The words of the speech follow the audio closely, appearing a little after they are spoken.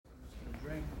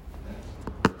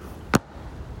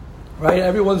right?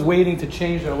 Everyone's waiting to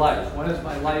change their life. When is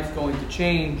my life going to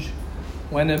change?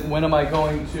 When am I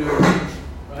going to,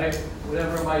 right?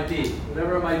 Whatever it might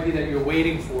be that you're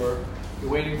waiting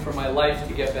for my life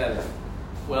to get better.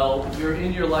 Well, you're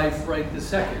in your life right this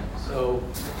second. So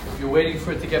if you're waiting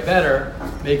for it to get better,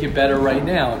 make it better right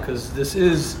now, because this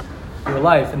is your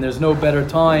life, and there's no better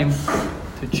time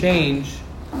to change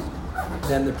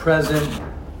than the present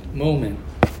moment.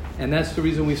 And that's the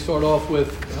reason we start off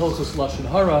with Hilchos Lashon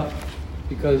Hara,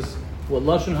 because what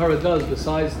Lashon Hara does,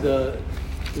 besides the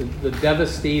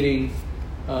devastating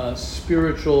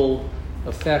spiritual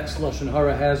effects Lashon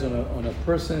Hara has on a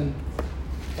person,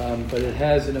 but it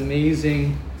has an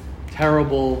amazing,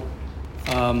 terrible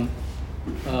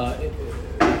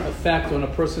effect on a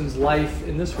person's life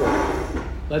in this world.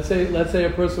 Let's say a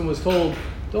person was told,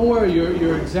 "Don't worry,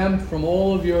 you're exempt from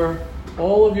all of your.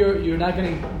 You're not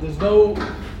getting. There's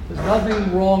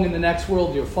nothing wrong in the next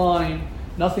world. You're fine.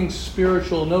 Nothing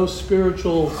spiritual. No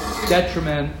spiritual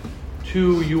detriment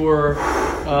to your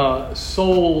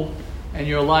soul and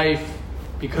your life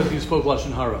because you spoke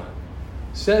Lashon Hara."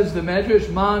 Says the Medrash,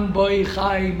 "Man boi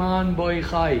chai, man boi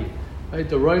chai." Right,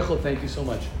 the Roichel, thank you so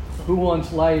much. Who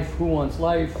wants life? Who wants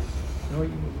life?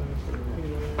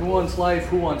 Who wants life?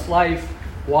 Who wants life?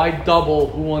 Why double?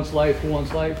 Who wants life? Who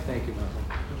wants life? Thank you, Malcolm.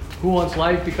 Who wants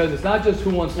life? Because it's not just who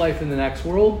wants life in the next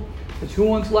world, it's who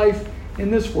wants life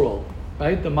in this world.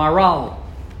 Right? The Maral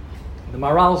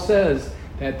says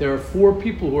that there are 4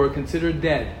 people who are considered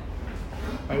dead.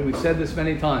 Right? We've said this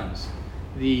many times.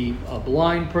 A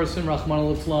blind person,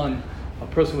 Rachmana litzlan, a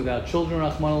person without children,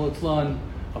 Rachmana litzlan,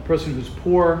 a person who's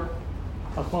poor,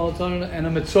 Rachmana litzlan, and a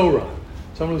Metzora,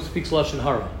 someone who speaks Lashon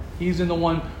Hara. He's in the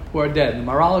one who are dead. And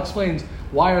the Maral explains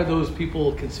why are those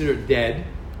people considered dead,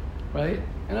 right?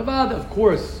 And Avad, of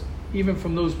course, even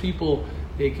from those people,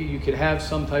 you could have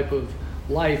some type of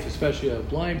life, especially a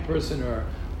blind person or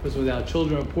a person without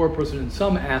children, a poor person in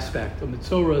some aspect. A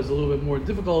Metzora is a little bit more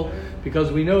difficult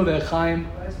because we know that Chaim...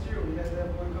 Last year we had that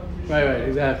one come to Right,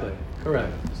 exactly.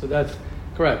 Correct. So that's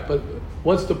correct. But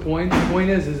what's the point? The point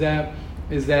is that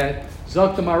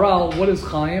Zok the Maral, what is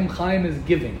Chaim? Chaim is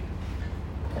giving.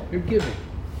 You're giving.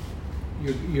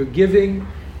 You're giving,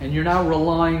 and you're not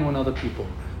relying on other people.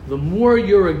 The more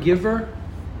you're a giver,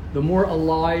 the more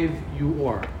alive you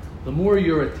are. The more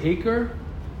you're a taker,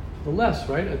 the less,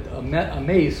 right? A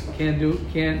mace can't do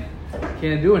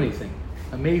anything.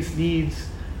 A mace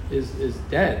is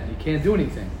dead. You can't do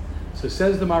anything. So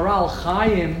says the Maral,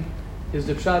 Chaim is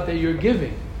the pshat that you're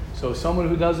giving. So someone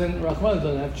who doesn't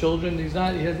have children, he's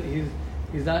not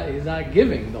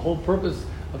giving. The whole purpose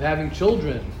of having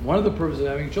children, one of the purposes of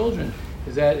having children,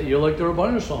 is that you're like the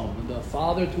Rabbanan Shalom, the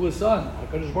father to a son.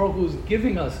 HaKadosh Baruch Hu is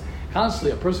giving us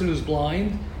constantly. A person who's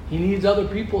blind, he needs other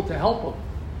people to help him.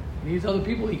 He needs other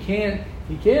people. He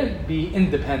can't be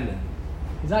independent.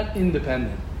 He's not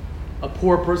independent. A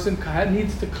poor person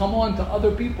needs to come on to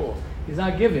other people. He's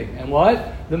not giving. And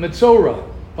what? The Metzora.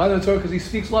 Why the Metzora? Because he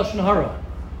speaks Lashon Hara.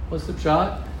 What's the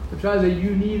pshat? The pshat is that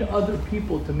you need other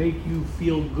people to make you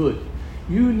feel good.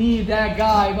 You need that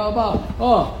guy, blah, blah.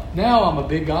 Oh, now I'm a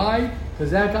big guy because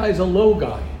that guy's a low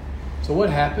guy. So what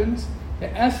happens?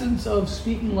 The essence of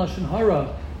speaking Lashon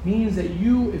Hara means that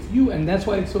and that's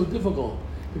why it's so difficult.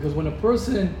 Because when a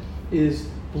person is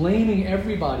blaming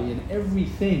everybody and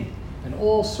everything and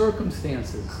all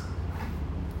circumstances,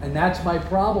 and that's my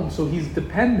problem, so he's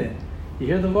dependent. You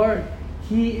hear the word?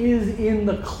 He is in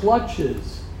the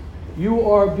clutches. You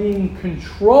are being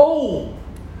controlled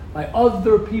by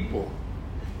other people.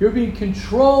 You're being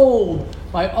controlled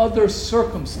by other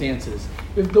circumstances.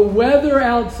 If the weather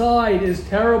outside is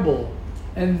terrible,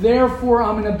 and therefore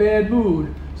I'm in a bad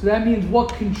mood, so that means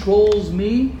what controls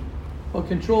me? What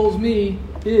controls me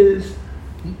is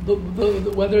the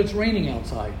whether it's raining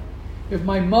outside. If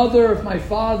my mother, if my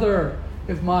father,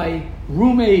 if my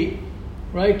roommate,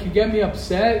 right, can get me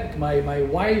upset, my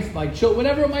wife, my children,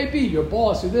 whatever it might be, your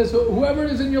boss, or this, whoever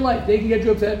it is in your life, they can get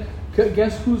you upset.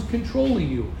 Guess who's controlling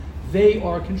you? They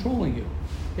are controlling you.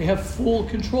 They have full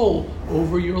control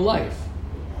over your life.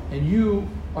 And you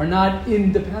are not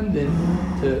independent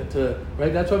to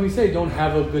right? That's why we say don't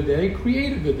have a good day,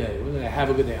 create a good day. Have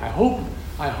a good day. I hope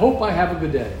I have a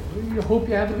good day. You hope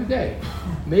you have a good day.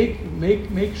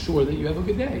 Make sure that you have a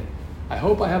good day. I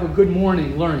hope I have a good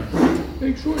morning learning.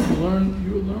 Make sure you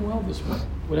learn well this morning,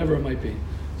 whatever it might be.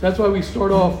 So that's why we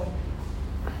start off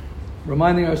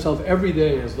reminding ourselves every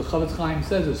day, as the Chavetz Chaim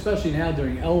says, especially now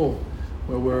during Elul,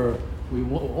 where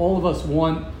all of us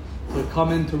want to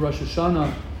come into Rosh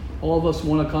Hashanah. All of us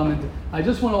want to come into. I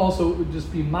just want to also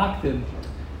just be makdim.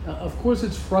 Of course,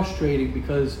 it's frustrating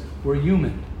because we're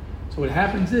human. So what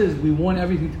happens is we want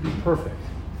everything to be perfect.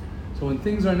 So when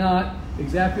things are not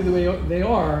exactly the way they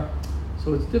are,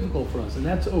 so it's difficult for us. And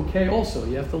that's okay also.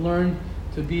 You have to learn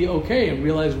to be okay and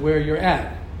realize where you're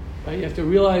at. Right? You have to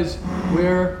realize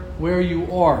where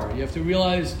you are. You have to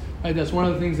realize, right, that's one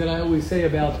of the things that I always say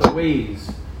about the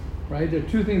Waze. Right? There are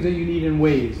two things that you need in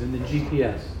Waze, in the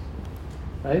GPS.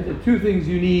 Right? There are two things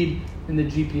you need in the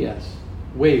GPS.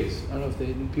 Waze. I don't know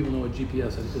if people know what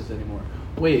GPS is anymore.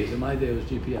 Waze. In my day, it was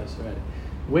GPS already.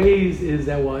 Waze is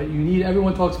that what you need.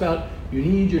 Everyone talks about you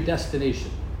need your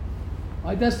destination.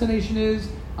 My destination is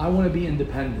I want to be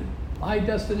independent. My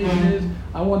destination is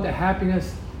I want the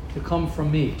happiness to come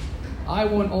from me. I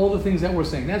want all the things that we're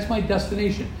saying. That's my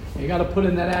destination. And you got to put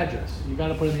in that address. You got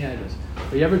to put in the address.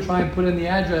 But you ever try and put in the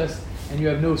address and you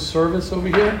have no service over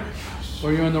here,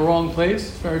 or you're in the wrong place?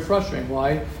 It's very frustrating.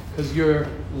 Why? Because your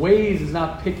Waze is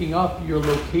not picking up your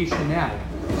location now.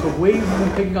 So if Waze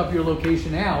isn't picking up your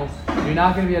location now, you're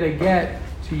not going to be able to get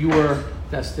to your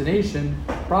destination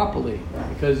properly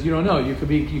because you don't know.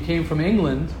 You came from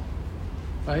England,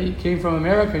 right? You came from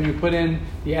America and you put in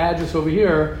the address over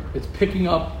here. It's picking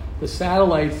up the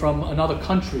satellite from another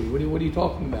country. What are you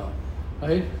talking about?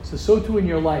 Right? So too in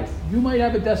your life. You might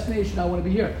have a destination, I want to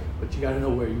be here, but you got to know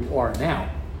where you are now.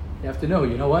 You have to know,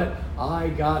 you know what? I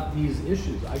got these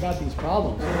issues. I got these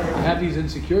problems. I have these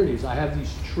insecurities. I have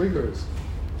these triggers.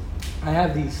 I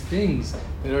have these things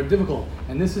that are difficult.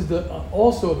 And this is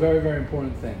also a very, very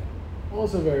important thing.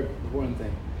 Also a very important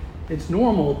thing. It's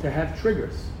normal to have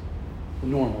triggers.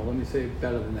 Normal, let me say it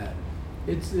better than that.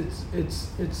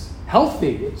 It's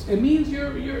healthy. It means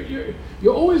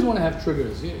you always want to have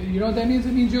triggers. You know what that means?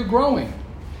 It means you're growing.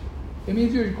 It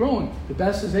means you're growing. The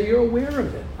best is that you're aware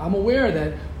of it. I'm aware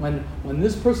that when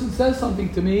this person says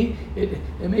something to me, it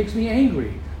makes me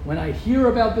angry. When I hear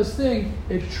about this thing,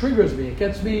 it triggers me. It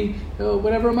gets me,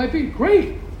 whatever it might be.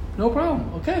 Great. No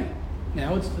problem. Okay.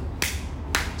 Now it's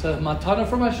a matana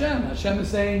from Hashem. Hashem is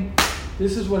saying,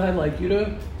 this is what I'd like you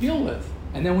to deal with.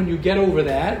 And then when you get over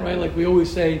that, right, like we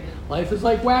always say, life is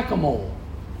like whack-a-mole.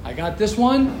 I got this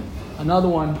one, another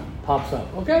one pops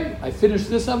up. Okay, I finished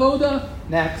this avoda,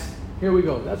 next. Here we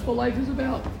go. That's what life is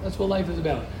about. That's what life is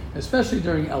about. Especially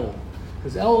during Elul.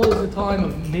 Because Elul is a time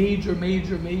of major,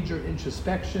 major, major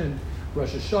introspection.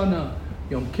 Rosh Hashanah,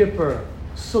 Yom Kippur,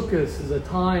 Sukkot is a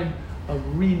time of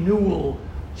renewal,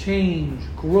 change,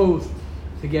 growth,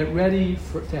 to get ready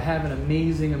to have an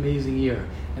amazing, amazing year.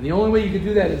 And the only way you can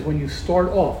do that is when you start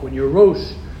off. When you're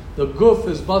Rosh, the Guf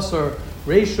is Basar,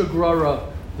 Reisha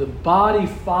Grara, the body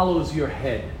follows your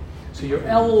head. So your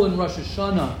Elul in Rosh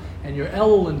Hashanah and your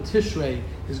Elul in Tishrei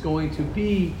is going to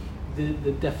be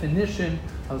the definition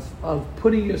of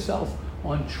putting yourself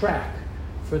on track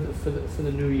for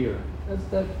the new year. That's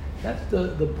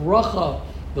the bracha,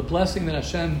 the blessing that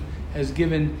Hashem has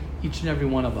given each and every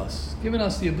one of us. Given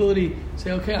us the ability to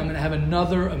say, okay, I'm going to have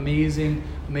another amazing,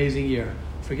 amazing year.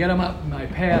 Forget about my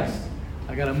past.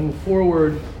 I got to move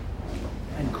forward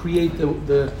and create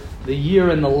the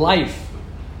year and the life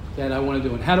that I want to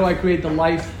do. And how do I create the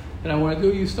life that I want to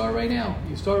do? You start right now.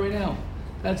 You start right now.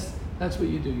 That's what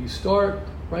you do. You start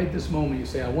right this moment. You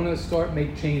say, I want to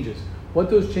make changes. What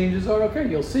those changes are, okay,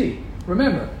 you'll see.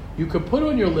 Remember, you could put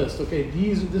on your list, okay,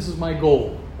 this is my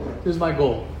goal. This is my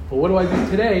goal. But what do I do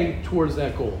today towards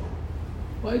that goal?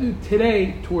 What do I do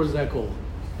today towards that goal?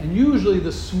 And usually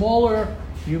the smaller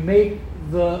you make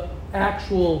the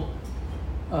actual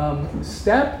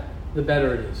step, the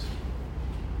better it is.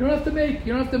 You don't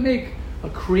have to make a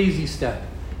crazy step.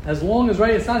 As long as,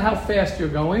 right, it's not how fast you're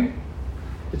going,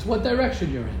 it's what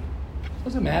direction you're in. It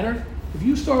doesn't matter. If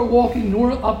you start walking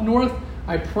up north,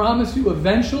 I promise you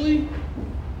eventually,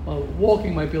 well,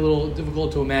 walking might be a little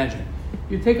difficult to imagine.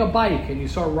 You take a bike and you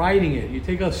start riding it. You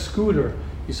take a scooter.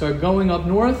 You start going up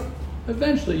north.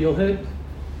 Eventually, you'll get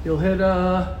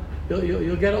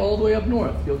all the way up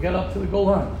north. You'll get up to the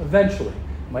Golan. Eventually,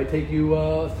 it might take you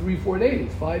 3-4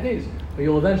 days, 5 days, but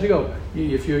you'll eventually go.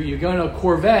 If you're going to a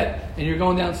Corvette and you're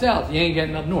going down south, you ain't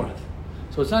getting up north.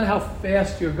 So it's not how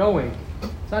fast you're going.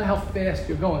 It's not how fast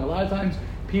you're going. A lot of times,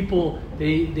 people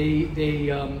they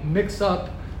mix up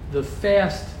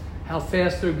how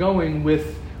fast they're going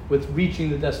with reaching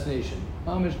the destination.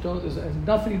 It has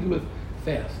nothing to do with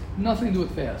fast. Nothing to do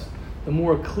with fast. The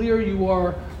more clear you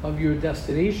are of your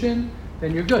destination,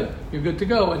 then you're good. You're good to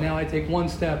go. And now I take one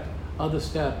step, other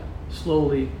step,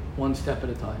 slowly, one step at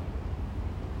a time.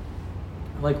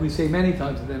 Like we say many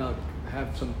times, and then I'll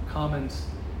have some comments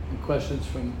and questions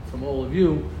from all of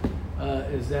you,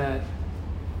 is that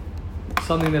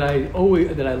something that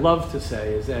I love to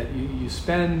say is that you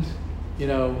spend,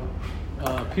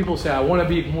 people say, I want to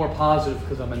be more positive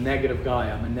because I'm a negative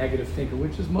guy. I'm a negative thinker,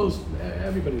 which is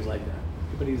everybody's like that.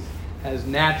 Everybody's has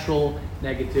natural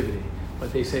negativity.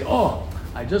 But they say, oh,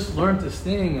 I just learned this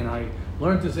thing, and I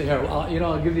learned to say here.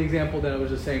 I'll give the example that I was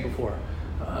just saying before.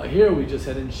 Here we just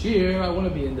said in Shir, I want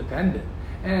to be independent,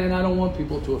 and I don't want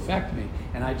people to affect me.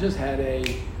 And I just had a,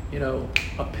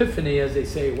 epiphany, as they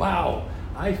say. Wow,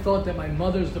 I thought that my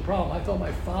mother's the problem. I thought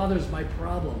my father's my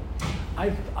problem.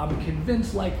 I'm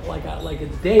convinced, like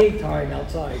it's daytime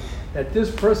outside, that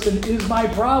this person is my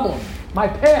problem, my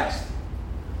past.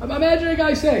 Imagine a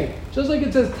guy say, just like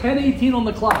it says 10:18 on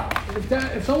the clock.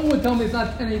 If someone would tell me it's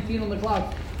not 10:18 on the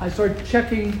clock, I start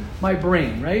checking my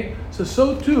brain, right?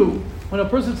 So too, when a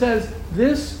person says,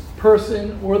 this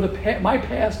person or my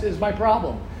past is my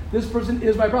problem, this person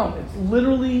is my problem, it's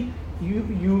literally, you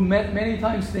many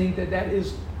times think that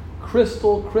is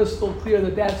crystal clear,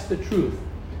 that that's the truth.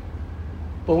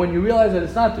 But when you realize that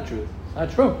it's not the truth, it's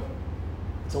not true,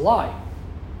 it's a lie,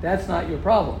 that's not your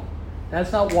problem.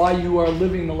 That's not why you are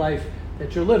living the life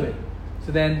that you're living.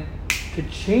 So then, to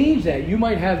change that, you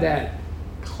might have that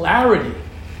clarity,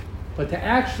 but to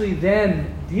actually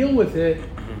then deal with it,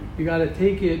 you got to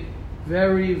take it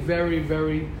very, very,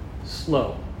 very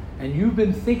slow. And you've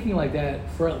been thinking like that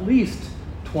for at least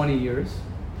 20 years.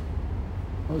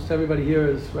 Most everybody here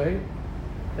is, right?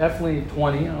 Definitely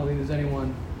 20. I don't think there's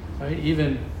anyone, right?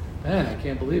 Even, man, I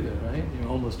can't believe it, right? You're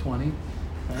almost 20,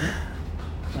 right?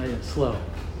 Not yet, slow.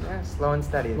 Yeah, slow and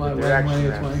steady. When are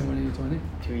you 20?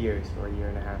 2 years or a year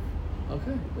and a half.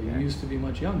 Okay, but you used to be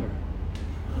much younger.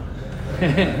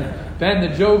 Ben,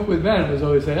 the joke with Ben was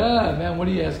always say, man, what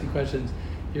are you asking questions?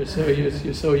 You're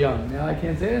so young. Now I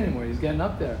can't say it anymore. He's getting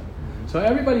up there. So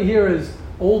everybody here is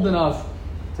old enough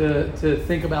to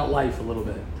think about life a little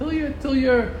bit. Till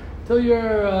you're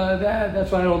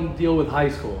that's why I don't deal with high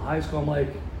school. High school, I'm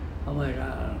like, I don't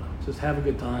know. Just have a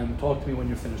good time. Talk to me when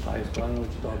you're finished high school. I don't know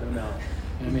what you're talking about.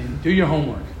 You know what I mean? Do your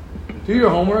homework. Do your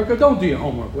homework or don't do your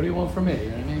homework. What do you want from me?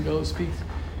 You know what I mean? Go speak.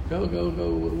 Go.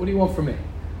 What do you want from me?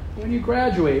 When you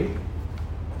graduate,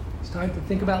 it's time to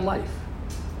think about life.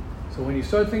 So when you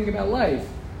start thinking about life,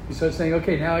 you start saying,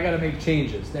 okay, now I got to make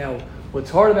changes. Now,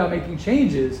 what's hard about making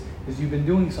changes is you've been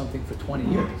doing something for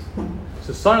 20 years.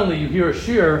 So suddenly you hear a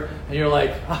shir and you're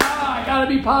like, I got to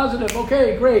be positive.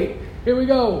 Okay, great. Here we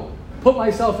go. Put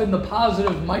myself in the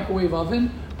positive microwave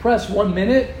oven, press 1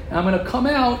 minute, and I'm going to come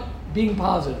out being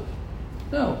positive.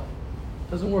 No,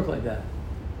 it doesn't work like that.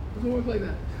 It doesn't work like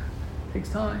that. It takes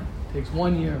time. It takes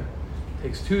 1 year. It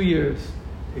takes 2 years.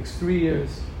 It takes 3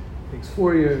 years. It takes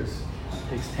 4 years. It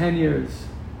takes 10 years.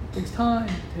 It takes time.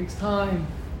 It takes time.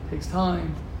 It takes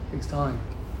time. It takes time.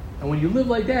 And when you live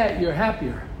like that, you're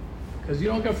happier because you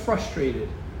don't get frustrated.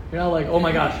 You're not like, oh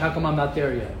my gosh, how come I'm not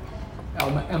there yet?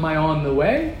 Am I on the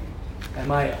way?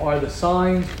 Are the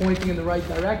signs pointing in the right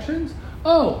directions?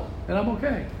 Oh, then I'm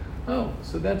okay. Oh,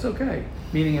 so that's okay.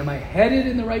 Meaning, am I headed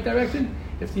in the right direction?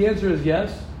 If the answer is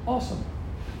yes, awesome.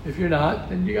 If you're not,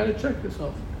 then you got to check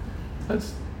yourself.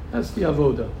 That's the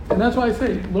avoda. And that's why I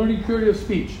say, learning purity of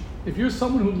speech. If you're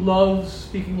someone who loves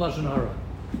speaking Lashon Hara,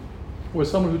 or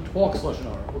someone who talks Lashon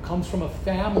Hara, or comes from a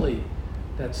family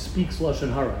that speaks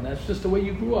Lashon Hara, and that's just the way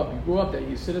you grew up. You grew up that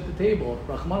you sit at the table,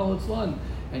 Rahman al-Islam,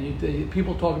 and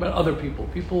people talk about other people.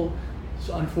 People,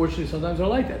 unfortunately, sometimes are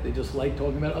like that. They just like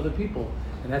talking about other people.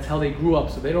 And that's how they grew up,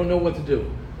 so they don't know what to do.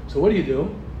 So what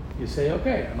do? You say,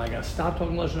 okay, am I going to stop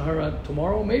talking Lashon Hara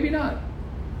tomorrow? Maybe not.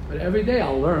 But every day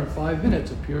I'll learn 5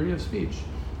 minutes of purity of speech.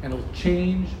 And it'll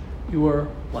change your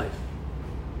life.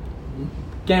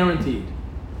 Guaranteed.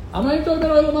 I'm not even talking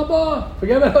about Olam Haba.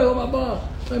 Forget about Olam Haba.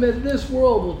 Talking about this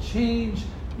world will change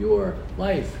your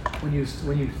life. When you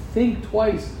think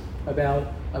twice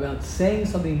about saying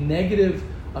something negative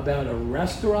about a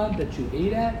restaurant that you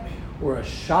ate at or a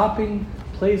shopping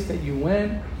place that you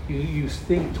went, you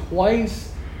think twice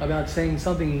about saying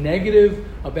something negative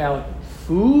about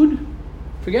food.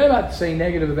 Forget about saying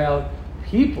negative about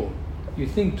people. You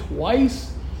think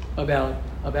twice about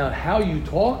how you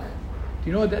talk. Do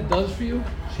you know what that does for you?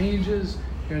 Changes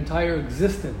your entire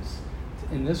existence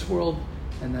in this world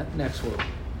and that next world.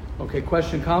 Okay,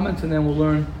 question, comments, and then we'll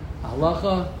learn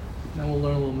halacha, and then we'll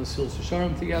learn a little Mesilas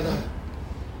Yesharim together.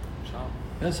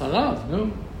 Yes, halav.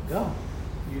 No, go.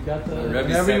 You got the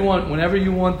whenever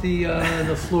you want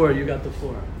the floor, you got the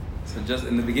floor. So just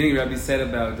in the beginning, Rabbi said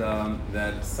about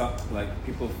like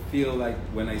people feel like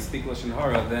when I speak Lashon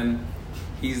Hara, then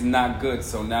he's not good.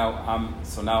 So now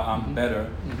I'm better.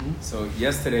 Mm-hmm. So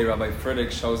yesterday, Rabbi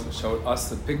Frederick showed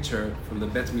us a picture from the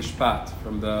Bet Mishpat,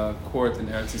 from the court in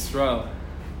Eretz Yisrael,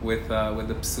 with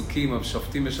the psukim of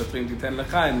Shoftim v'Shatrim Titen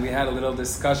Lecha, and we had a little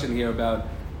discussion here about.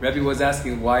 Rabbi was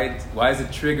asking why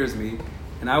it triggers me.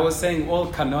 And I was saying all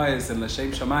kanois and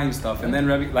l'shem shamayim stuff, and then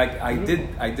Rebbe, like I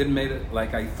did made it,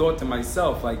 like I thought to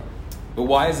myself, like, but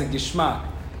why is it gishmak?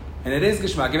 And it is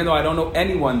gishmak, even though I don't know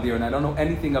anyone there and I don't know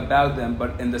anything about them.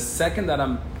 But in the second that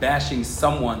I'm bashing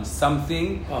someone,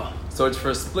 something, so it's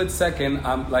for a split second.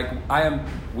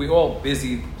 We all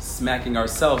busy smacking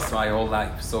ourselves my whole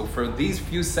life. So for these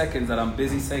few seconds that I'm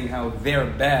busy saying how they're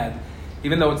bad,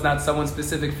 even though it's not someone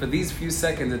specific, for these few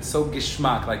seconds it's so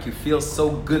gishmak, like you feel so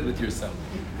good with yourself.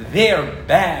 They're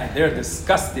bad, they're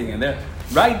disgusting, and they're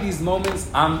right. These moments,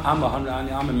 I'm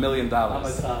 $1 million.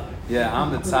 Yeah,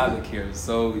 I'm the tzaddik here.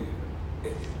 So,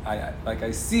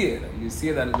 I see it. You see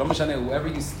it that whoever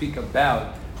you speak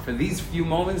about, for these few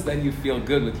moments, then you feel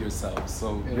good with yourself.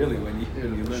 So really, when you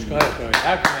learn, amazing.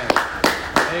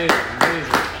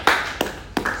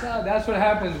 So that's what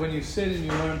happens when you sit and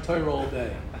you learn Torah all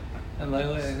day,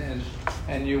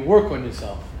 and you work on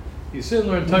yourself. You sit and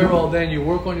learn Torah all day, and you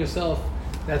work on yourself.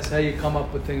 That's how you come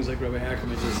up with things like Rabbi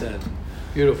Ackerman just said.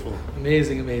 Beautiful,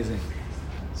 amazing.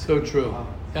 So true.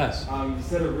 Yes. You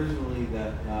said originally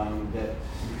that to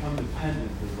become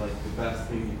dependent is like the best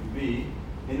thing you can be.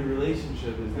 In a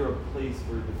relationship, is there a place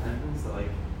for dependence that like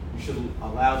you should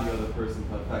allow the other person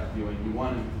to affect you, and you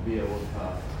want him to be able to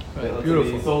let's say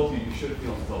they insult you, you should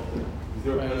feel insulted. Is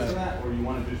there a place for that, or you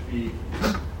want to just be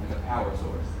like a power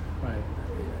source? Right.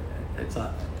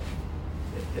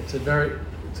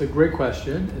 It's a great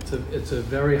question. It's a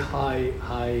very high.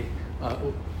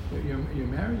 You're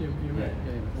married? You're married?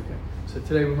 Yeah. Okay. So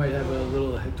today we might have a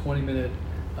little 20-minute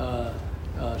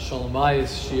Shalom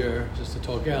Bayis shir just to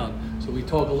talk out. So we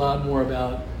talk a lot more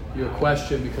about your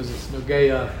question because it's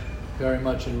nogeya very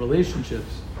much in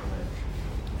relationships,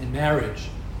 in marriage.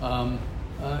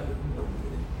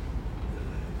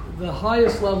 The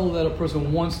highest level that a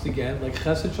person wants to get, like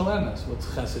chesed shel emes. What's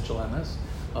chesed shel emes?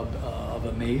 Of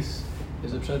a mace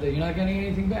is that you're not getting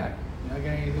anything back.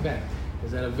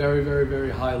 Is at a very, very,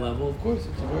 very high level. Of course,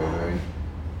 it's a very, very,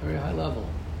 very high level.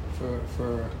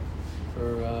 For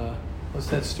what's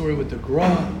that story with the Gra,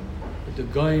 with the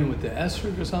Goyin, with the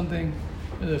Esrog or something?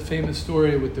 The famous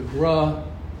story with the Gra.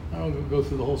 I don't go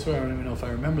through the whole story. I don't even know if I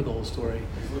remember the whole story.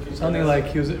 Something like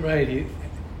he was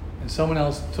and someone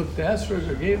else took the Esrog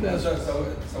or gave the Esrog.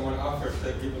 So someone offered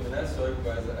to give him an Esrog,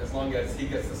 but as long as he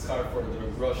gets the scar for the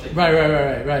Gra shaking.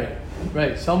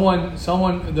 Right. Someone,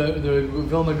 the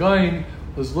Vilna Gaon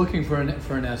was looking for an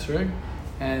esrog,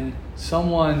 and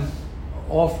someone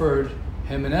offered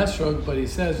him an esrog, but he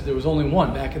says there was only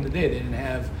one. Back in the day,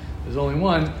 there's only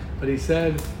one. But he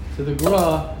said to the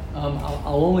Gra,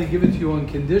 I'll only give it to you on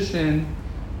condition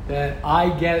that I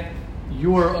get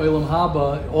your Olam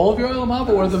Haba, all of your Olam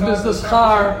Haba, or the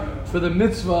mitzvah for the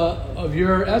mitzvah of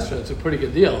your esrog. It's a pretty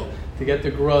good deal to get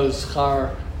the Gra's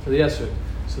schar for the esrog.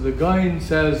 So the Gaon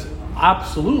says,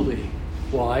 absolutely.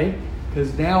 Why?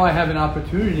 Because now I have an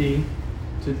opportunity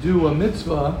to do a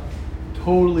mitzvah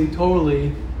totally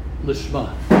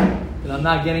lishma. And I'm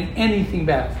not getting anything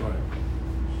back for it.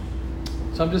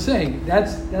 So I'm just saying,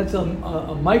 that's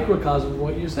a microcosm of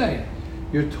what you're saying.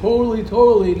 You're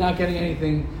totally not getting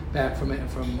anything back from it.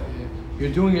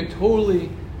 You're doing it totally,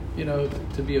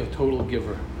 to be a total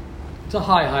giver. It's a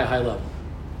high level.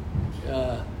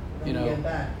 Get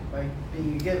back by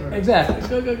being a giver. Exactly.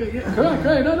 Correct.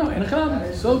 No.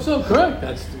 And so correct.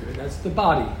 That's the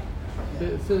body.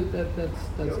 That's the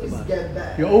body. Get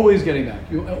back. You're always getting back.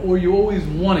 You always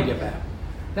want to get back.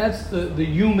 That's the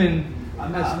human.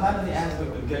 I'm not in the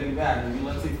aspect of getting back. I mean,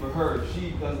 let's say for her, if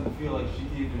she doesn't feel like she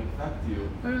can even affect you.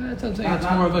 That's what I'm saying. It's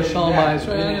more of a shalom bayis,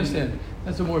 right? I understand.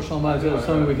 That's a more shalom bayis. That's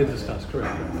something we could discuss.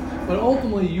 Correct. But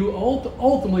ultimately,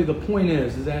 the point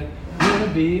is that you want to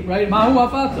be right. Mahu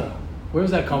afata. Where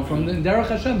does that come from? In Derech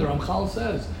Hashem, the Ramchal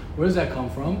says. Where does that come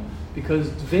from? Because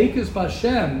Dveikus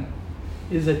B'Hashem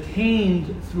is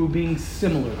attained through being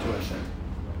similar to Hashem.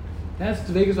 That's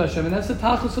Dveikus B'Hashem, and that's the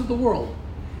tachlis of the world.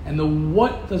 And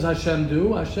what does Hashem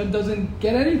do? Hashem doesn't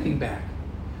get anything back.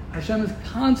 Hashem is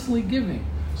constantly giving.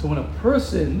 So when a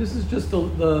person, this is just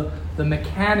the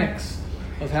mechanics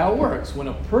of how it works. When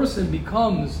a person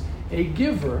becomes a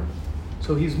giver,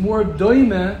 so he's more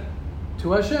doime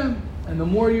to Hashem. And the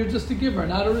more you're just a giver,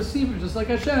 not a receiver, just like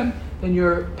Hashem, then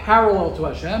you're parallel to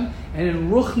Hashem. And in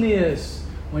Ruchnius,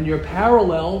 when you're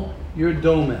parallel, you're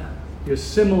doma. You're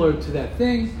similar to that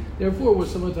thing. Therefore, we're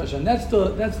similar to Hashem. That's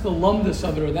the lumdus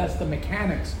of it, or that's the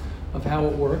mechanics of how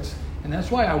it works. And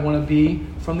that's why I want to be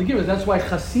from the givers. That's why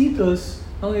Chasidus,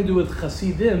 nothing to do with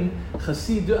Chasidim.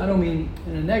 I don't mean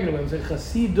in a negative way. I'm saying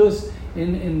Chasidus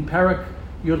in Parak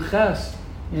Yud Ches,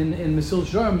 in Mesil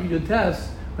Sharm Yud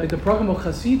Tes. Right, the program of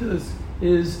Chasidus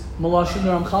is Melashon, the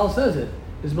Ramchal says it,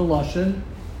 is Melashon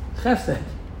Chesed.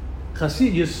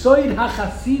 Yesoid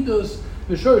HaChasidus,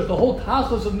 the whole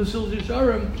tachos of Mesilas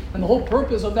Yesharim and the whole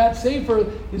purpose of that sefer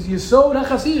is Yesod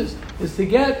HaChasidus, is to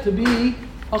get to be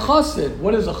a chassid.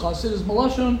 What is a chassid? Is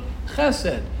Malashon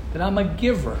Chesed, that I'm a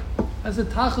giver. As the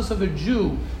tachos of a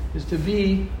Jew is to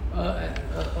be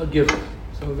a giver.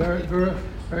 So very, very,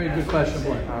 very good question,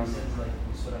 boy.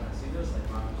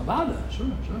 Abada, sure.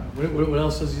 What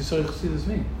else does Yesod Chasidus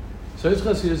mean? Yesod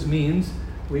Chasidus means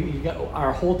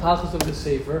our whole tachos of the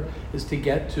sefer is to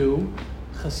get to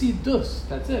Chasidus.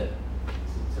 That's it.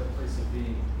 It's a place of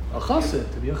being A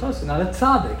chassid, to be a chassid, not a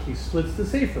tzaddik. He splits the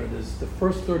sefer. There's the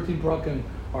first 13 prakim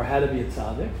are how to be a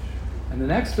tzaddik, and the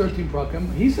next 13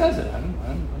 prakim, he says it.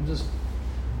 I'm just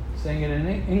saying it in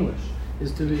English.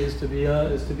 Is to be a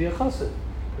chassid,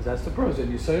 because that's the pros.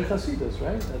 And Yisrael Chasidus,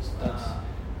 right? That's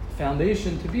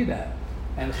foundation to be that.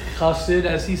 And chassid,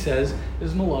 as he says,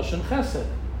 is malashon chesed,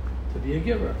 to be a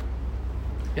giver.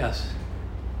 Yes.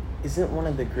 Isn't one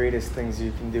of the greatest things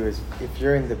you can do is if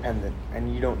you're independent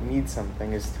and you don't need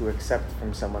something is to accept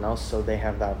from someone else so they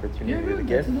have the opportunity to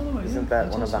give? Isn't that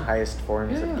one of the highest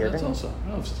forms of giving? That's also. I don't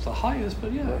know if it's the highest,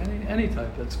 but any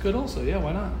type. That's good also. Yeah,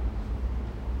 why not?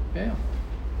 Yeah.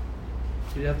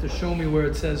 You have to show me where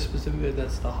it says specifically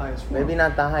that's the highest form. Maybe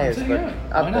not the highest, saying, but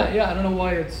why not? Yeah, I don't know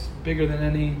why it's bigger than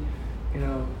any,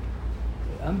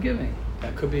 I'm giving.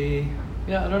 That could be,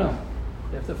 I don't know.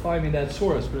 You have to find me that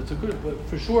source, but it's a good, but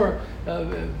for sure,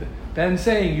 Ben's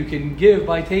saying you can give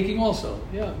by taking also.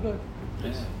 Yeah, good.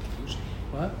 Yes.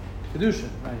 What? Kedushin,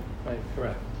 right,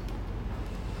 correct.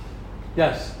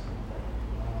 Yes?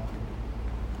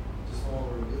 Just all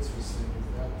over Ritz was saying, is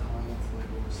that tying into like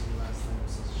what we were seeing last time,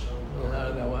 was a show?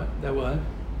 That what?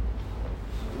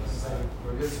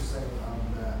 Ritz was saying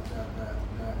that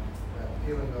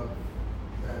feeling of,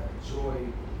 that joy,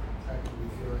 technically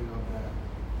feeling of that,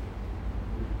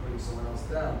 putting someone else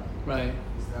down. Right.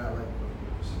 Is that like what we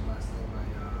were seeing last time by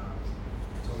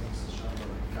talking to Shah about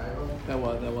like Gaiva? That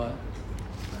what? I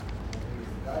think it's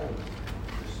the Gaiva.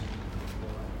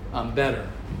 I'm better.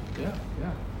 Yeah.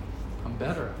 I'm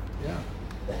better. Yeah.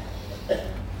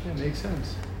 Yeah, makes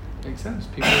sense.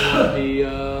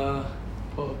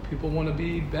 People want to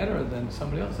be better than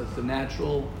somebody else. That's the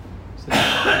natural. It's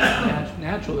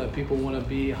natural that people want to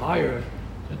be higher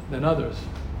than others.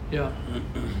 Yeah.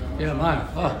 Yeah, mine.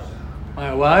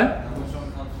 Mine what? Which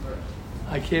one comes first?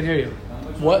 I can't hear you.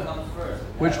 One comes first?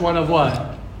 Which one of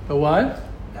what? The what?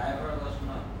 Gaiva or Lashon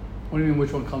Hara? What do you mean?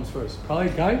 Which one comes first? Probably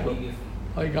Gaiva.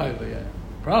 Probably Gaiva. Yeah.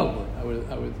 Probably.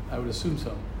 I would assume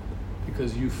so,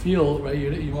 because you feel right.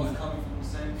 You Both coming from the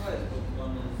same place, but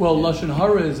one is. Well, Lashon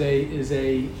Hara is a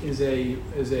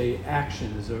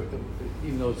action.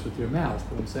 Even though it's with your mouth,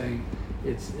 but I'm saying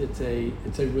it's a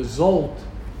result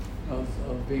of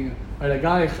being right. A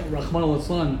guy, Rahman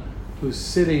al-Islam, who's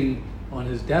sitting on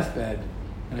his deathbed,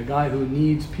 and a guy who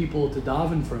needs people to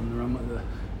daven for him.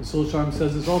 The Sul Sharm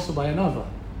says this also by another.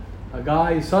 A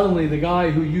guy, suddenly the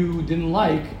guy who you didn't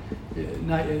like,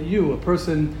 not you, a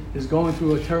person is going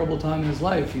through a terrible time in his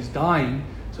life. He's dying,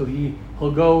 so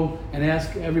he'll go and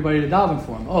ask everybody to daven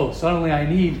for him. Oh, suddenly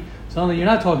you're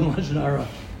not talking Lashon Hara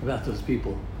about those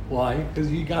people. Why? Because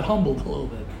you got humbled a little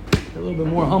bit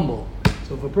more humble.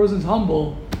 So if a person's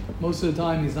humble, most of the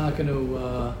time he's not going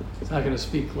to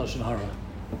speak Lashon Hara.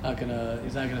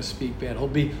 He's not going to speak bad.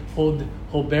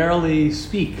 He'll barely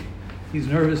speak. He's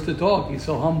nervous to talk. He's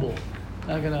so humble.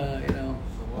 Not going to, So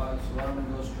why don't we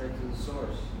go straight to the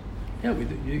source? Yeah, we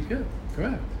do. You good?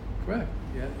 Correct. Yeah.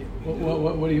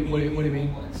 What do you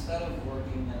mean? Well, instead of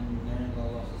working and learning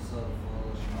all of the stuff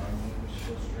for Lashon Hara, we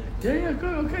should go straight to Yeah,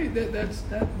 good. Okay, that's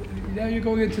that. Now you're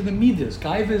going into the midas.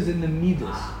 Gaiva is in the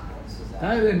midas.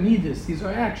 Not the midas. These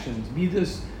are actions.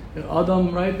 Midas,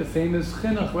 Adam, right? The famous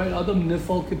chinuch, right? Adam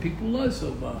nifal kepikulah.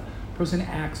 So a person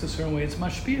acts a certain way. It's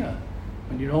mashpia.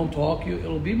 When you don't talk,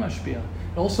 it'll be mashpia.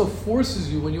 It also forces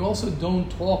you. When you also don't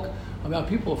talk about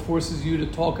people, it forces you to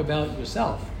talk about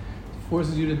yourself. It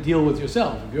forces you to deal with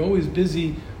yourself. If you're always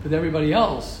busy with everybody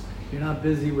else, you're not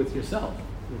busy with yourself.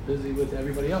 You're busy with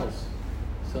everybody else.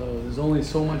 So there's only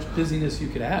so much busyness you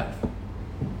could have.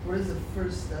 What is the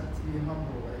first step to be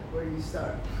humble? Like, where do you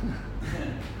start?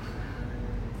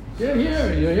 You're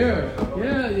here.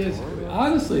 Yeah, yes.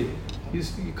 Honestly,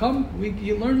 you come,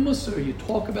 you learn Musar, you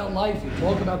talk about life, you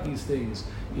talk about these things,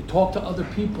 you talk to other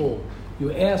people,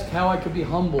 you ask how I could be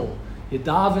humble, you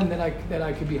daven that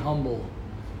I could be humble,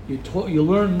 you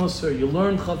learn Musar, you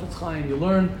learn Chafetz Chaim, you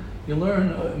learn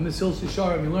Mesilas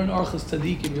Yesharim, you learn Archas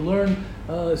Tzadikim, you learn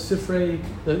Sifrei,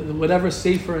 whatever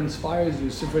Sefer inspires you,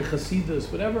 Sifrei Chasidus,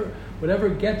 whatever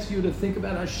gets you to think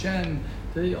about Hashem,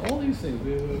 All these things,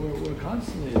 we're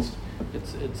constantly,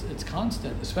 it's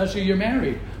constant, especially you're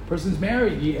married. Person's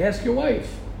married, you ask your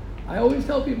wife. I always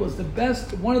tell people it's the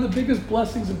best, one of the biggest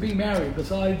blessings of being married,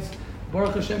 besides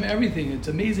Baruch Hashem, everything. It's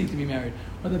amazing to be married.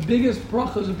 One of the biggest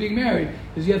brachas of being married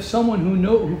is you have someone who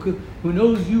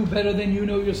knows you better than you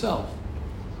know yourself.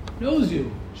 Knows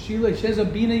you. She has a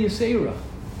bina yisera.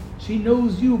 She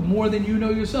knows you more than you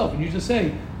know yourself. And you just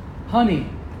say, honey,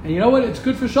 and you know what? It's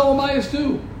good for Shalom Bayis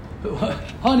too.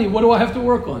 Honey, what do I have to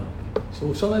work on?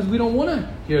 So sometimes we don't want to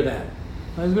hear that.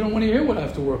 Sometimes we don't want to hear what I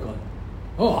have to work on.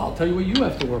 Oh, I'll tell you what you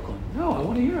have to work on. No, I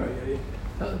want to hear it.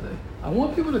 I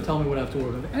want people to tell me what I have to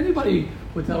work on. Anybody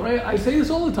would tell, right? I say this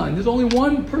all the time. There's only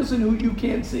one person who you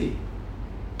can't see.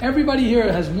 Everybody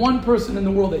here has one person in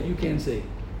the world that you can't see.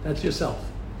 That's yourself.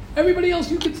 Everybody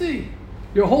else you can see.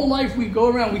 Your whole life we go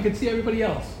around, we can see everybody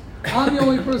else. I'm the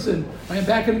only person. I mean,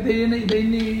 back in the day, they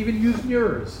didn't even use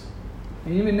mirrors.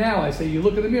 And even now, I say, you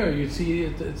look in the mirror, you see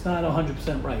it's not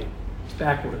 100% right. It's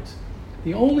backwards.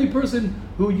 The only person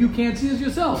who you can't see is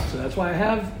yourself. So that's why I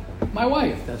have my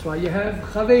wife. That's why you have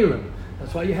Chaverim.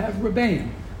 That's why you have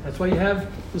Rebbeim. That's why you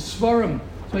have the Svarim.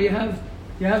 That's why you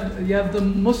have the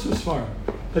Musar Svarim.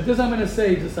 But this I'm going to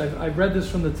say, I've read this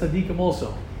from the Tzaddikim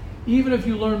also. Even if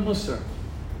you learn Musar,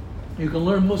 you can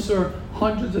learn Musar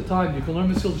hundreds of times. You can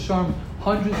learn Mesilas Yesharim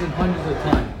hundreds and hundreds of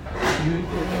times.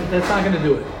 That's not going to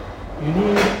do it.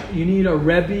 You need a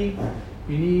Rebbe,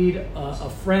 you need a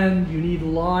friend, you need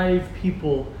live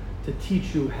people to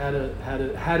teach you how to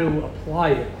apply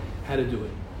it, how to do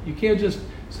it. You can't just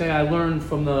say I learned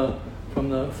from the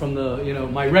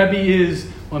my Rebbe is,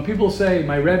 when people say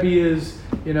my Rebbe is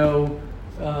a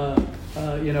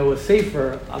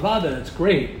Sefer Avada, it's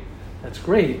great. That's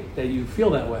great that you feel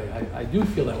that way. I do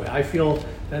feel that way. I feel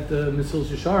that the Mesilas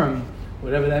Yesharim,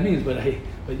 whatever that means, but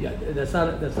yeah, that's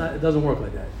not. It doesn't work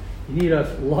like that. You need a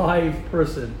live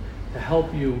person to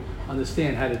help you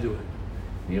understand how to do it.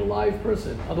 You need a live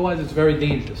person. Otherwise, it's very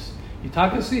dangerous. You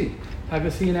takasi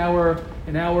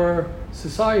in our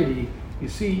society. You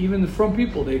see, even from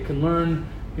people, they can learn,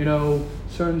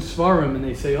 certain svarim, and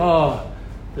they say,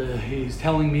 he's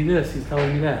telling me this, he's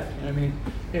telling me that. You know what I mean?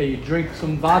 Yeah, you drink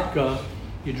some vodka,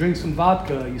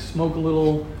 you smoke a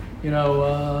little,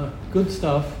 good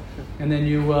stuff, and then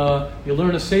you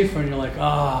learn a sefer, and you're like,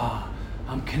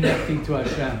 I'm connecting to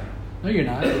Hashem. No, you're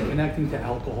not. You're connecting to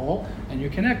alcohol, and you're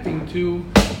connecting to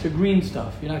green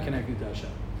stuff. You're not connecting to Hashem.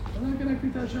 You're not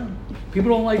connecting to Hashem.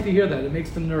 People don't like to hear that. It makes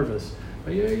them nervous.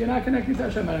 But you're not connecting to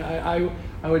Hashem.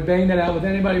 I would bang that out with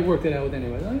anybody, work that out with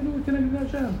anybody. I know we're connecting to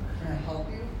Hashem. Can I help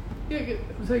you? Yeah,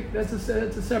 it's like that's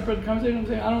a separate conversation. I'm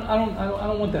saying I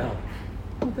don't want the help.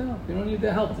 I want the help. You don't need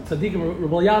the help. The tzaddikim,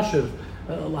 Rabbi Yashiv,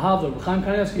 Lahavda, Chaim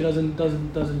Kanievsky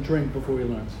doesn't drink before he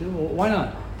learns. Why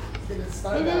not?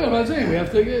 I'm saying we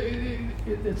have to.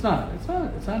 It's not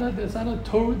a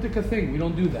Torah thing. We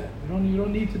don't do that. You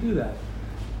don't need to do that.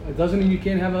 It doesn't mean you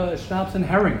can't have a schnapps and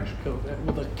herring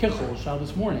with a kichel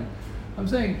Shabbos morning. I'm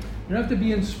saying you don't have to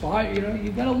be inspired.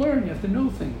 You got to learn. You have to know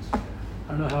things.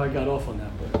 I don't know how I got off on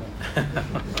that, but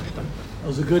that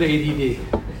was a good ADD.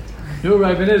 No,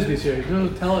 Rabbi Nizvi's here.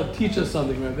 Teach us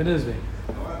something, Rabbi Nizvi.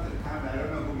 I don't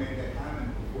know who made that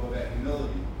comment before, that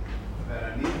humility,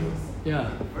 that Anivus. Yeah.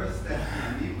 The first step in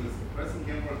Anivus, the person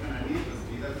can't work on Anivus,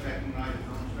 he doesn't recognize his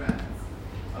own strengths.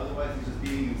 Otherwise, he's just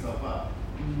beating himself up.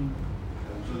 I'm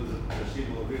sure the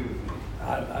Shia will agree with me.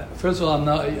 First of all,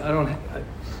 I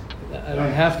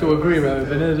don't have to agree, Rabbi.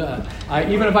 But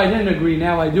even if I didn't agree,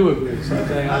 now I do agree. So I'm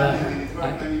saying, he's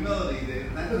working on humility.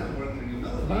 That's not working on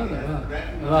humility.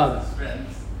 Recognize his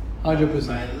strengths.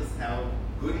 100%. How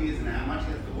good he is and how much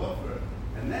he has to offer,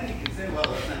 and then he can say, "Well,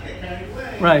 let's not get carried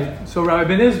away." Right. So Rabbi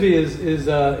Ben Izvi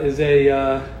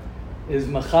is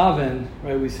machaven.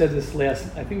 Right. We said this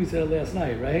I think we said it last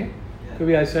night. Right. Yeah. Could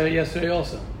be I said it yesterday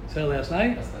also. Said it last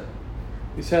night.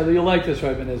 We said you'll like this,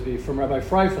 Rabbi Ben Izvi, from Rabbi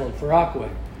Freifeld for Rockaway.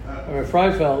 Rabbi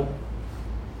Freifeld.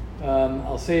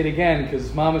 I'll say it again because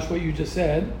mamish what you just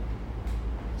said.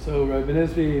 So Rabbi Ben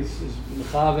Izvi is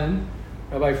mechaven.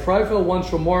 Rabbi Freifeld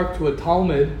once remarked to a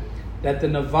Talmud that the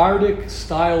Navardic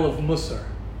style of Musar.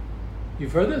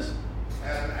 You've heard this?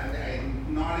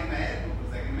 I'm nodding my head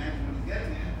because I can imagine what he's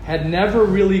getting at. Had never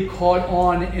really caught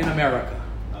on in America.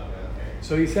 Okay.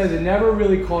 So he says it never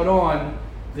really caught on,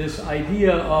 this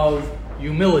idea of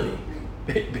humility,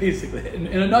 basically.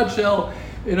 In a nutshell,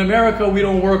 in America we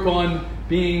don't work on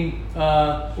being,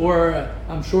 or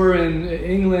I'm sure in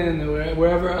England or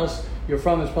wherever else you're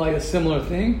from, it's probably a similar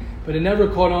thing, but it never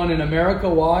caught on in America.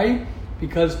 Why?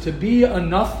 Because to be a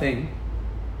nothing,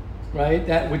 right,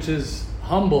 that which is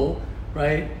humble,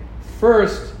 right,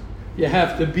 first you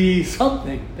have to be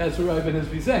something. That's what Rabbi Ben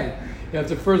Hizbi saying. You have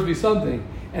to first be something.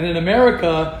 And in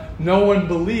America, no one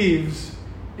believes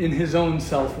in his own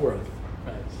self-worth.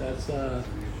 Right? So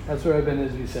that's what Rabbi Ben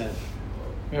Hizbi says.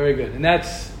 Very good. And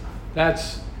that's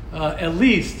at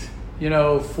least,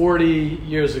 40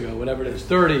 years ago, whatever it is,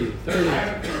 30. I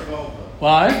heard from Rav Wolbe.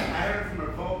 What? I heard from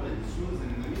Rav Wolbe in the Shulz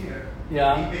and in the Mir.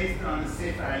 Yeah. He based it on the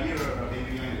Sefer Hayira of Rabbi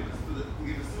Yonim. Just to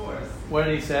give a source. What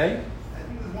did he say? I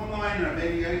think there's one line in Rabbi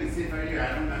Yonim in Sefer Hayira, I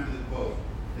don't remember the quote,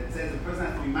 that says the person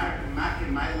has to be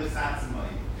makin ma'ilus atzmai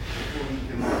before he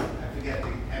can, I forget the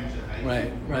hemshech.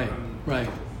 Right.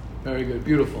 Very good.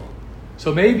 Beautiful.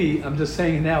 So maybe, I'm just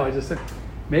saying now,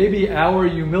 maybe our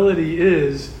humility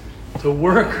is to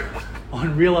work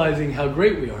on realizing how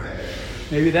great we are.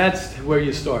 Maybe that's where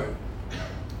you start.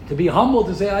 To be humble,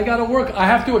 to say, I got to work. I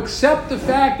have to accept the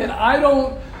fact that I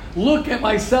don't look at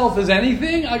myself as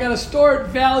anything. I got to start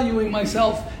valuing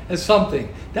myself as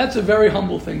something. That's a very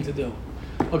humble thing to do.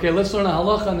 Okay, let's learn a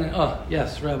halacha. And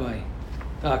yes, Rabbi,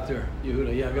 Dr.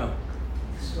 Yehuda, yeah, go.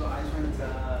 So I just wanted to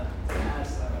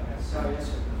ask, I saw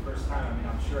yesterday for the first time,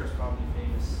 I'm sure it's probably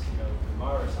famous,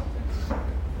 Gemara or something.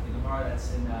 The Gemara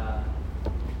that's in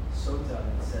Sota,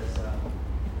 it says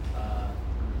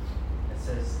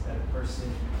that a person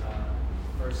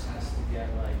first has to get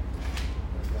like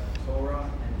Torah,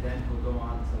 and then he'll go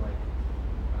on to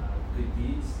good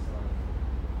deeds, to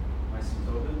Ma'asim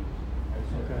Tovim.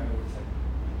 Okay.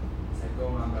 It's like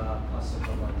going on the pasuk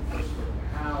of first go to the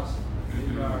house,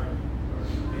 vineyard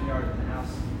in the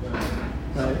house, something like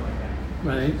that.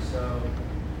 Right. So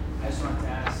I just wanted to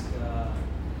ask,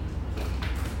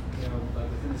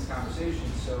 within this conversation,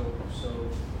 so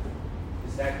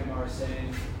is that Gemara saying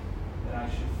that I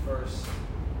should first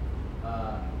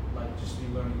just be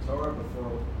learning Torah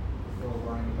before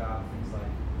worrying about things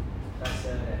like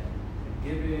chesed and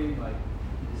giving?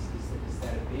 Is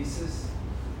that a basis?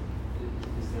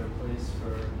 Is there a place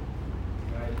for,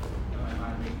 right? Am I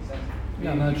making sense?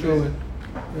 Yeah, I'm not sure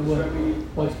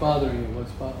what's bothering you.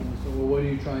 So what are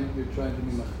you trying? You're trying to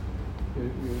be.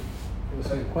 You're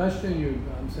saying a question.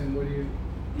 I'm saying, what do you?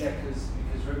 Yeah, because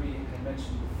Rabbi had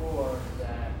mentioned before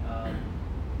that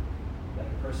that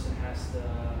a person has to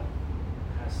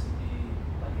be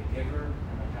like a giver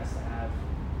and has to have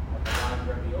like a lot of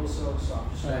Rabbi also. So I'm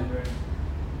just wondering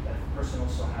that the person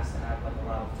also has to have like a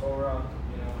lot of Torah.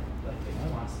 If he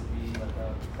wants to be like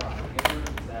a proper giver,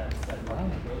 is that part of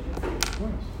the equation? Of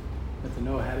course. You have to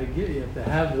know how to give. You have to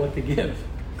have what to give.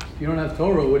 If you don't have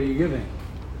Torah, what are you giving?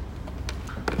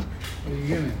 What are you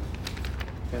giving?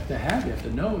 You have to have. You have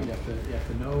to know. You have to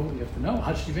know. You have to know.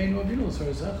 Hashivenu avinu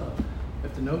l'sarasecha. You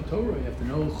have to know Torah. You have to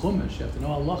know Chumash. You have to know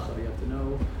Halacha. You have to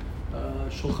know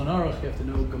Shulchan Aruch. You have to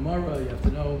know Gemara. You have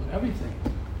to know everything.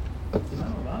 You have to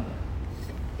know about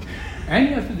it. And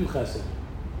you have to do Chesed.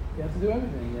 You have to do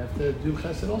everything. You have to do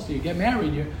Chesed also. You get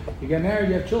married. You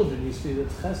have children. You see,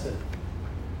 that's Chesed.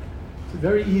 It's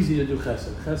very easy to do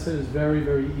Chesed. Chesed is very,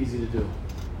 very easy to do.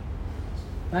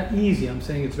 Not easy, I'm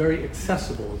saying it's very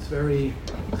accessible. It's very,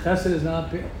 Chesed is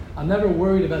not, I'm never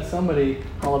worried about somebody,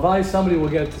 Halavai, somebody will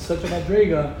get to such a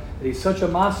madriga, that he's such a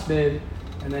masmid,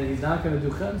 and then he's not going to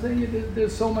do Chesed. I'm saying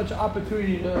there's so much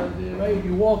opportunity to, right?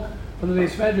 You walk from the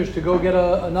Beis Medrash to go get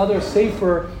another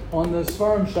sefer on the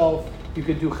Sfarim shelf, you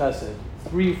could do Chesed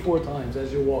 3-4 times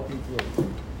as you're walking through.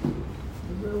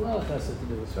 There's a lot of Chesed to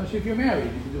do, especially if you're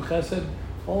married. You can do Chesed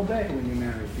all day when you're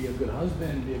married. Be a good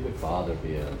husband, be a good father,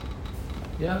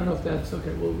 yeah, I don't know if that's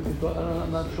okay. Well,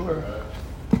 I'm not sure.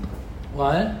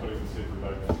 What? Putting the safer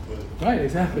back in its place. Right,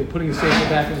 exactly. Putting the safer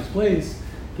back in its place,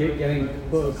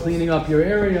 cleaning up your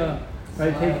area,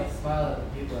 right?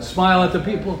 Smile at the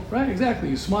people. Right, exactly.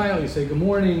 You smile. You say good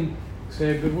morning.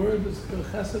 Say a good word. It's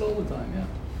chesed all the time. Yeah.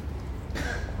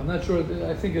 I'm not sure.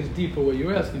 I think it's deeper what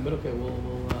you're asking, but okay.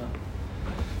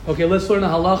 Okay, let's learn the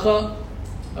halacha.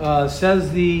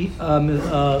 Says the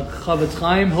Chavetz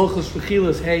Chaim, Hilchos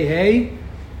Rechilas, hey.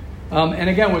 And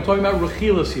again, we're talking about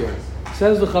Rechilas here.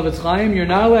 Says the Chavetz Chaim, you're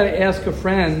not allowed to ask a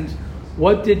friend,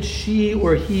 what did she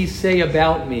or he say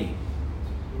about me?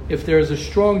 If there is a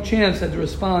strong chance that the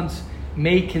response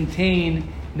may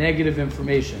contain negative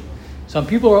information. Some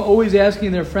people are always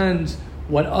asking their friends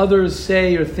what others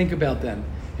say or think about them.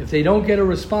 If they don't get a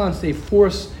response, they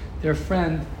force their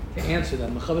friend to answer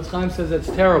them. The Chavetz Chaim says that's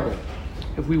terrible.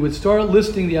 If we would start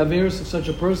listing the averos of such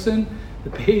a person, the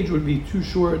page would be too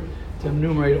short to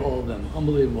enumerate all of them.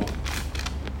 Unbelievable.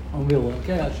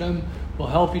 Okay, Hashem will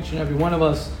help each and every one of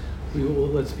us.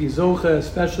 Let's be zocha,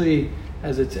 especially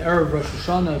as it's Erev Rosh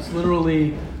Hashanah. It's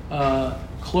literally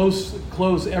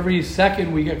close. Every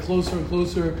second we get closer and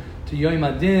closer to Yom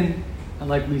Adin. And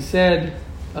like we said,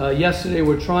 yesterday,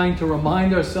 we're trying to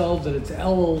remind ourselves that it's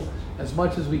Elul as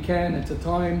much as we can. It's a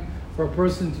time for a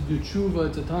person to do tshuva.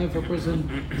 It's a time for a person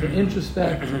to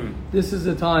introspect. This is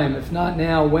the time. If not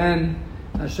now, when?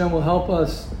 Hashem will help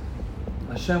us.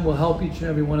 Hashem will help each and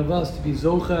every one of us to be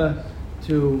zocha,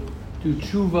 to do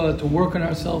tshuva, to work on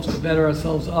ourselves, to better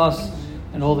ourselves, us,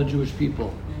 and all the Jewish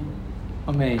people.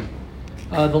 Amen.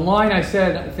 The line I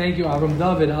said, thank you, Avram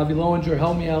David, Avi Loenger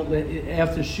helped me out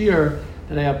after Shir,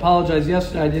 that I apologize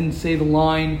yesterday. I didn't say the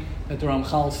line that the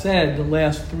Ramchal said, the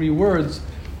last 3 words,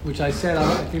 which I said,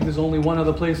 I think there's only one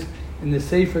other place in the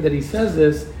Sefer that he says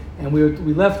this, and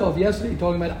we left off yesterday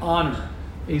talking about honor.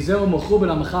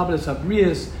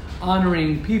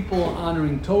 Honoring people,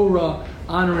 honoring Torah,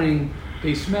 honoring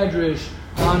Beis Medrash,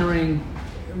 honoring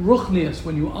Ruchnius.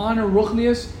 When you honor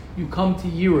Ruchnius, you come to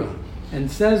Yira. And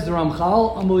says the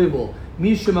Ramchal, unbelievable.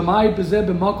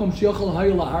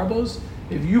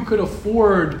 If you could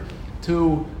afford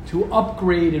to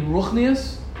upgrade in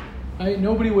Ruchnius, right?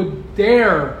 Nobody would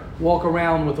dare walk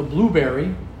around with a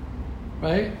blueberry,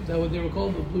 right? Is that what they were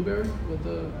called? The blueberry? With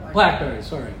the blackberry,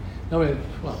 sorry.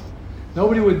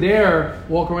 Nobody would dare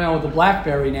walk around with a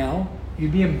BlackBerry now.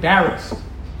 You'd be embarrassed.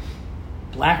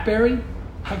 BlackBerry?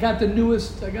 I got the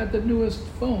newest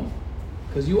phone.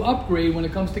 Because you upgrade when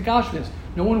it comes to Gashmias.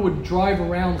 No one would drive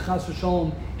around Chas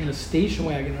v'Shalom in a station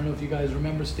wagon. I don't know if you guys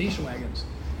remember station wagons.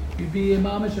 You'd be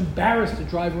mamish embarrassed to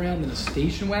drive around in a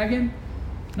station wagon.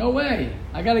 No way.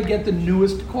 I got to get the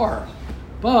newest car.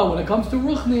 But when it comes to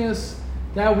Ruchnius,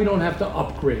 that we don't have to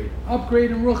upgrade.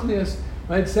 Upgrade in Ruchnius,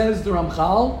 right? Says the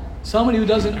Ramchal, somebody who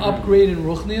doesn't upgrade in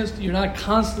Ruchnius, you're not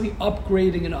constantly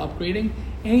upgrading and upgrading.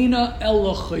 Eina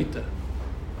ela choyta.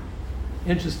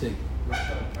 Interesting.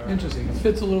 It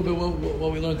fits a little bit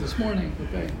what we learned this morning.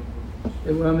 Okay,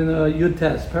 I'm in a Yud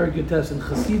Tes, Parak Yud Tes, and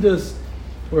Chassidus.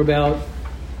 We're about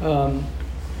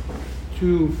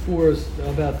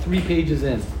 3 pages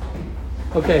in.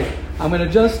 Okay, I'm going to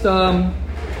just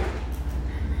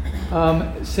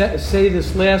say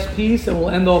this last piece, and we'll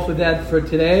end off with that for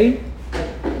today.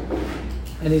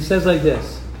 And he says like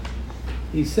this.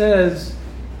 He says,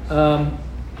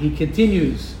 he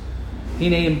continues.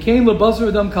 Hine came lebasar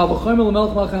adam kal v'chomer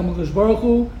lemelch malcham HaKadosh Baruch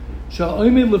Hu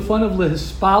sha'omer lefanav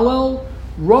lehispalel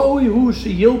roi hu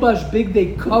sheyilbash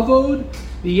bigdei kavod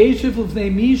v'yeshiv lefnei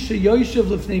mi sheyoyshiv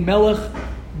lefnei melech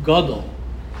gadol.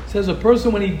 It says a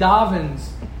person when he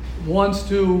davens wants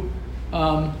to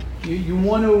you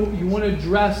want to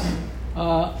dress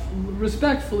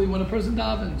respectfully when a person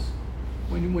davens.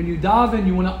 When you daven,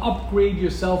 you want to upgrade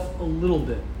yourself a little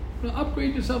bit.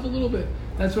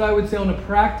 That's what I would say on a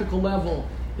practical level.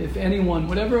 If anyone,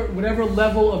 whatever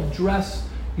level of dress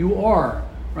you are,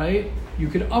 right? You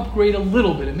can upgrade a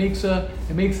little bit. It makes a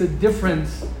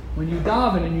difference when you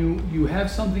daven and you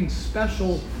have something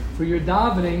special for your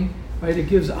davening, right? It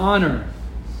gives honor.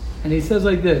 And he says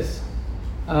like this.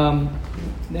 Then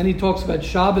he talks about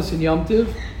Shabbos and Yom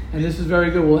Tiv, and this is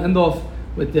very good. We'll end off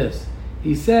with this.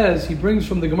 He says, he brings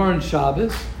from the Gemara in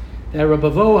Shabbos, that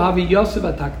Rabavo Havi Yosef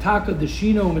Ataktaka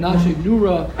Deshino Menashe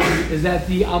Nura is that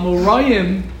the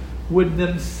Amorayim would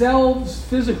themselves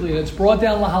physically, and it's brought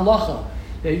down lahalacha,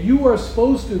 that you are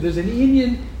supposed to, there's an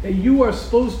Indian that you are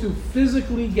supposed to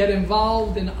physically get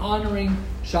involved in honoring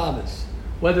Shabbos.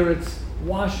 Whether it's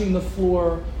washing the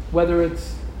floor, whether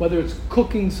it's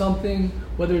cooking something,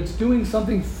 whether it's doing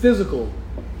something physical.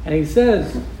 And he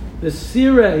says, the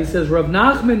Sirah, he says, Rav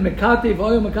Nachman Mekatev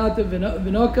Oyo Mekatev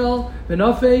V'Nokel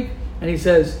V'Nofek, and he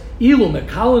says, Ilu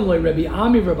Mekalin Loi Rabbi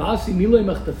Ami Rabbi Asi Miloi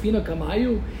Mechtafina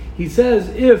Kamayu. He says,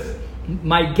 if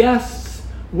my guests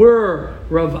were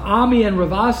Rav Ami and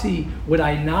Rav Asi, would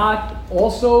I not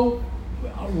also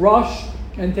rush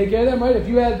and take care of them, right? If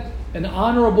you had an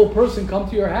honorable person come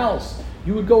to your house,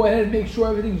 you would go ahead and make sure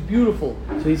everything's beautiful.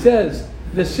 So he says,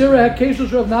 the Sirah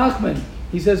HaKeshus Rav Nachman,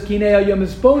 he says,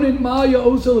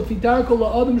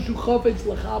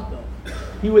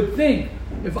 he would think,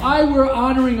 if I were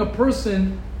honoring a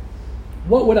person,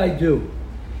 what would I do?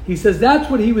 He says that's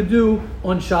what he would do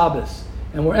on Shabbos.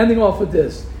 And we're ending off with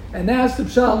this. And that's the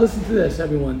pshat. Listen to this,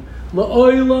 everyone.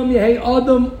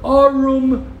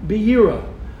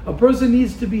 A person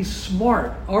needs to be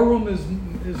smart. Arum is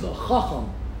a chacham.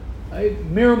 Right?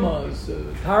 Mirma is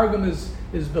Targum is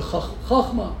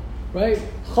b'chachma. Right?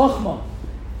 Chachma.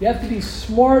 You have to be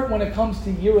smart when it comes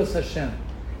to Yiras Hashem.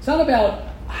 It's not about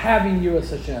having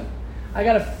Yiras Hashem. I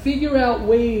got to figure out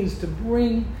ways to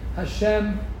bring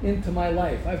Hashem into my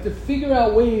life. I have to figure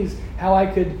out ways how I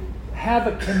could have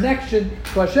a connection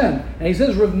to Hashem. And he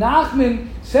says, Rav Nachman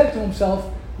said to himself,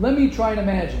 let me try and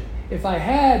imagine. If I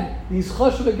had these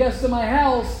chashuva guests in my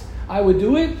house, I would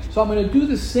do it. So I'm going to do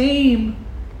the same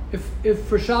if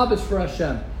for Shabbos for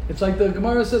Hashem. It's like the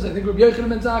Gemara says, I think Rabbi Yochanan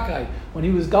ben Zakkai, when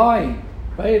he was dying,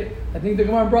 right? I think the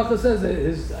Gemara in Bracha says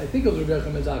that I think it was Rabbi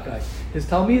Yochanan ben Zakkai. His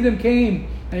Talmidim came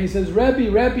and he says,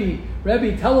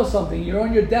 Rebbe, tell us something. You're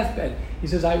on your deathbed. He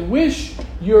says, I wish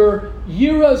your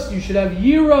yiras, you should have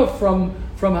yira from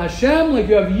Hashem like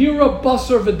you have yira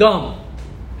basar v'dam.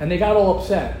 And they got all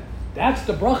upset. That's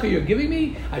the bracha you're giving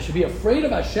me? I should be afraid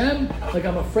of Hashem like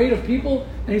I'm afraid of people?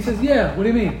 And he says, yeah, what do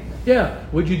you mean? Yeah,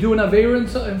 would you do an Aveira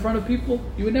in front of people?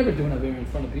 You would never do an Aveira in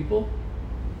front of people.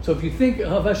 So if you think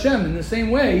of Hashem in the same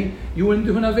way, you wouldn't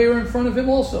do an Aveira in front of Him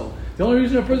also. The only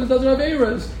reason a person does an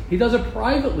Aveira is he does it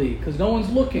privately because no one's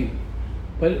looking.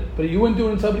 But you wouldn't do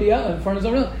it in somebody else, in front of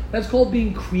someone else. That's called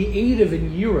being creative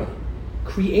in Yira.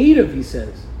 Creative, he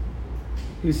says.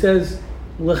 He says,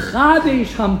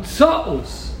 L'chadesh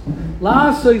hamtzaos,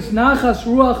 la'asois nachas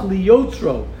ruach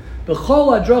liyotzro,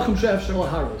 b'chol hadrachim she'efshar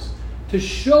laharos. To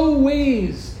show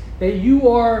ways that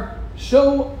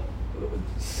show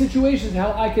situations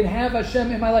how I can have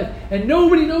Hashem in my life. And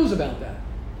nobody knows about that.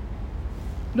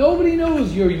 Nobody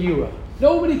knows your Yira.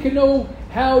 Nobody can know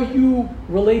how you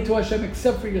relate to Hashem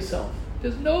except for yourself.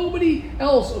 There's nobody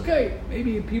else. Okay,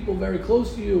 maybe people very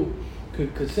close to you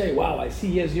could say, wow, I see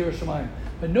he has Yira Shamayim.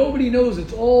 But nobody knows.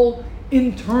 It's all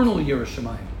internal Yira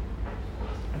Shamayim.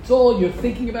 It's all you're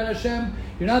thinking about Hashem.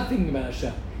 You're not thinking about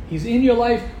Hashem. He's in your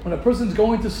life when a person's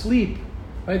going to sleep,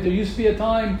 right? There used to be a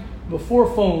time before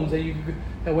phones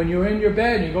that when you're in your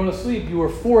bed and you're going to sleep, you were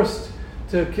forced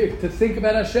to think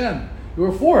about Hashem. You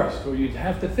were forced, or you'd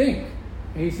have to think.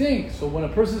 And you think. So when a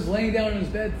person's laying down in his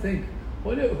bed, think,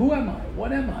 who am I?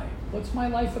 What am I? What's my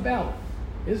life about?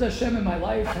 Is Hashem in my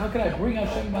life? How can I bring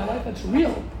Hashem in my life? That's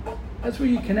real. That's where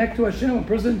you connect to Hashem. A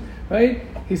person, right?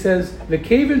 He says, the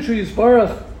Kevin Shu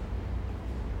Yisbarach.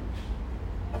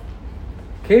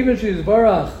 Kevin Shu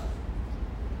Yisbarach.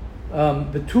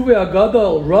 B'tuvei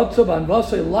agadol ratzav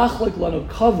anvasei lachlik lanu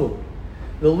kavod.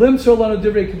 The limtzor lanu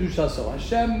divrei kedushaso.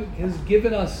 Hashem has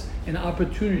given us an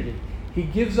opportunity. He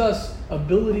gives us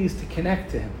abilities to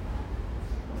connect to Him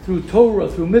through Torah,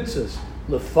 through mitzvahs.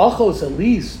 Lefachos, at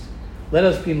least, let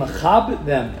us be machabit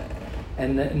them.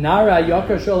 And nara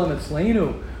yakar shalom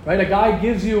etzleinu. Right, a guy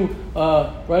gives you.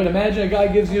 Right, imagine a guy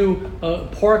gives you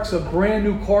parks a brand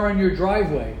new car in your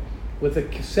driveway with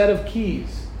a set of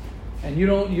keys, and you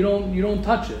don't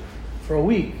touch it for a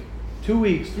week, 2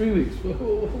 weeks, 3 weeks.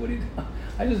 What do you do?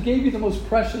 I just gave you the most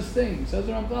precious thing. Says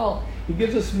Ramchal. He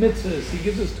gives us mitzvahs. He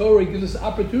gives us Torah. He gives us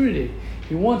opportunity.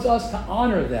 He wants us to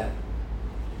honor that.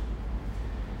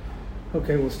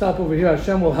 Okay, we'll stop over here.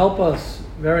 Hashem will help us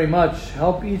very much.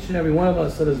 Help each and every one of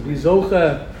us. Let us be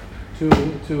zocheh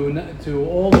to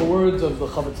all the words of the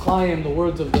Chavetz Chaim, the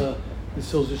words of the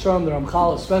Sil Yisharim, the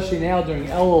Ramchal, especially now during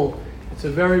Elul. It's a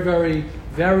very, very,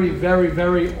 very, very,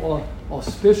 very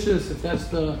auspicious, if that's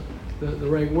the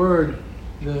right word,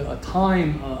 a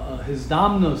time,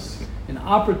 hizdamnus, an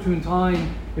opportune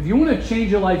time. If you want to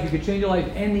change your life, you can change your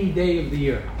life any day of the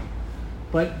year.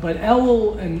 But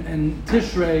Elul and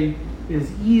Tishrei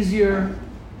is easier.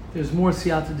 There's more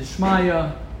siyata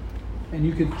d'shmaya, and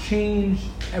you could change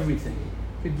everything.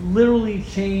 You could literally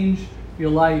change your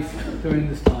life during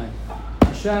this time.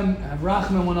 Hashem, have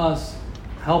rachmim on us,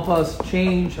 help us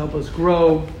change, help us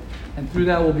grow, and through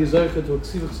that we'll be zocheh to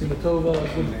ksivach simatova.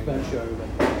 Good to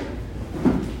everybody.